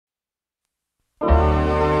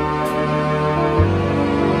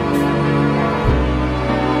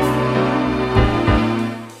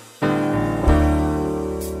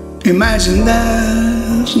Imagine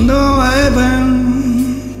there's no heaven.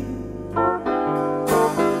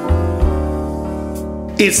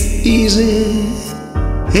 It's easy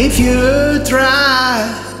if you try.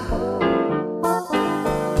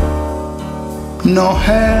 No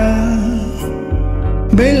hell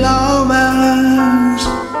below us.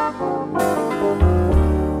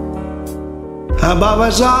 Above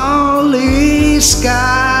us only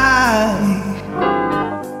sky.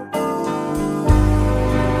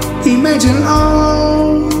 Imagine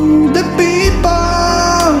all the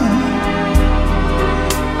people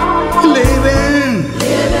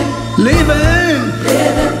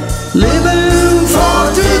living for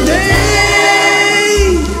today.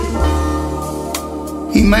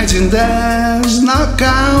 Imagine there's no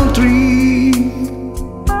country.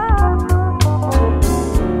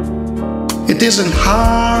 It isn't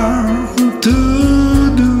hard to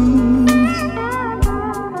do.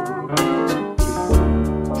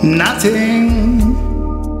 Nothing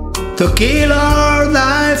to kill or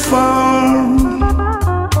die for,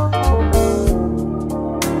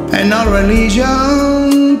 and no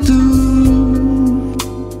religion too.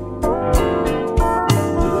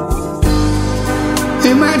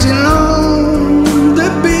 Imagine all the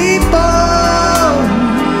people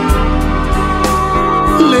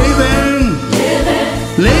living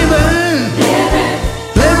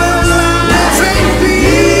life in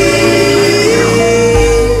peace.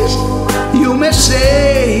 You may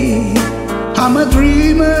say I'm a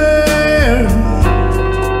dreamer,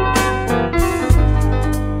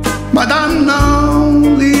 but I'm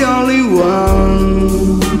not the only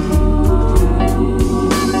one.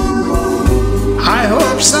 I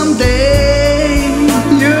hope someday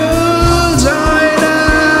you'll join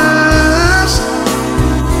us,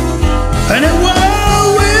 and the world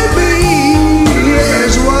will be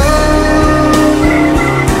as one,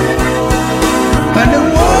 and the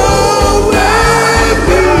world will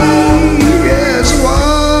be as one.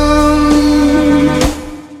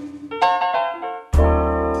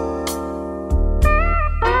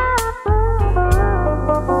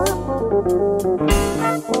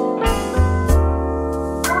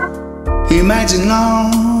 Imagine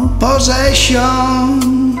all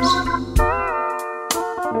possessions.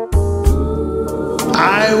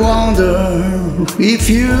 I wonder if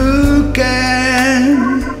you can.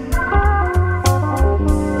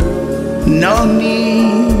 No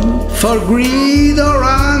need for greed or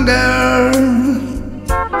anger.